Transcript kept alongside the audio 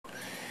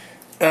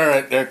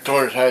Alright, there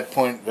Taurus High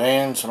Point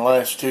Vans. In the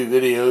last two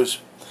videos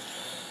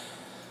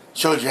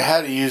showed you how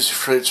to use the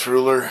Fritz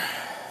ruler,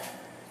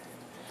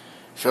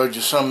 showed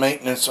you some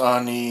maintenance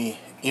on the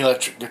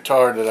electric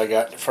guitar that I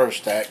got the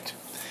first act.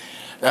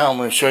 Now I'm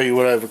going to show you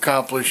what I've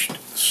accomplished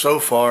so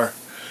far.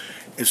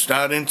 It's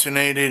not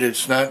intonated,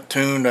 it's not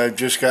tuned, I've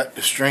just got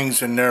the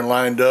strings in there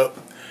lined up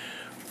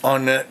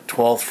on that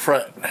 12th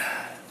fret.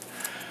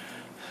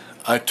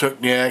 I took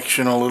the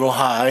action a little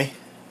high.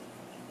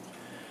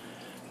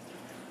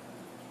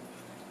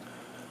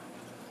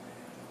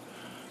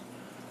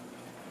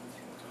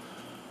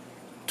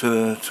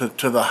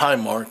 To the high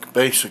mark,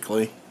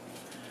 basically.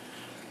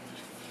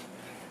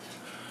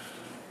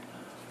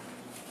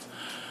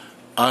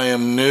 I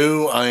am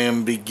new, I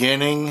am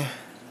beginning.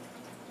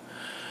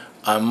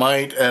 I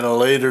might at a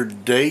later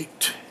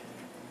date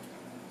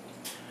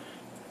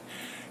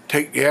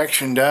take the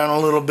action down a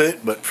little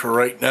bit, but for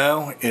right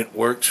now it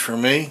works for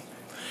me.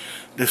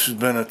 This has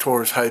been a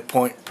Taurus High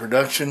Point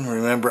production.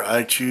 Remember,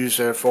 I choose,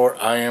 therefore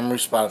I am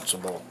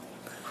responsible.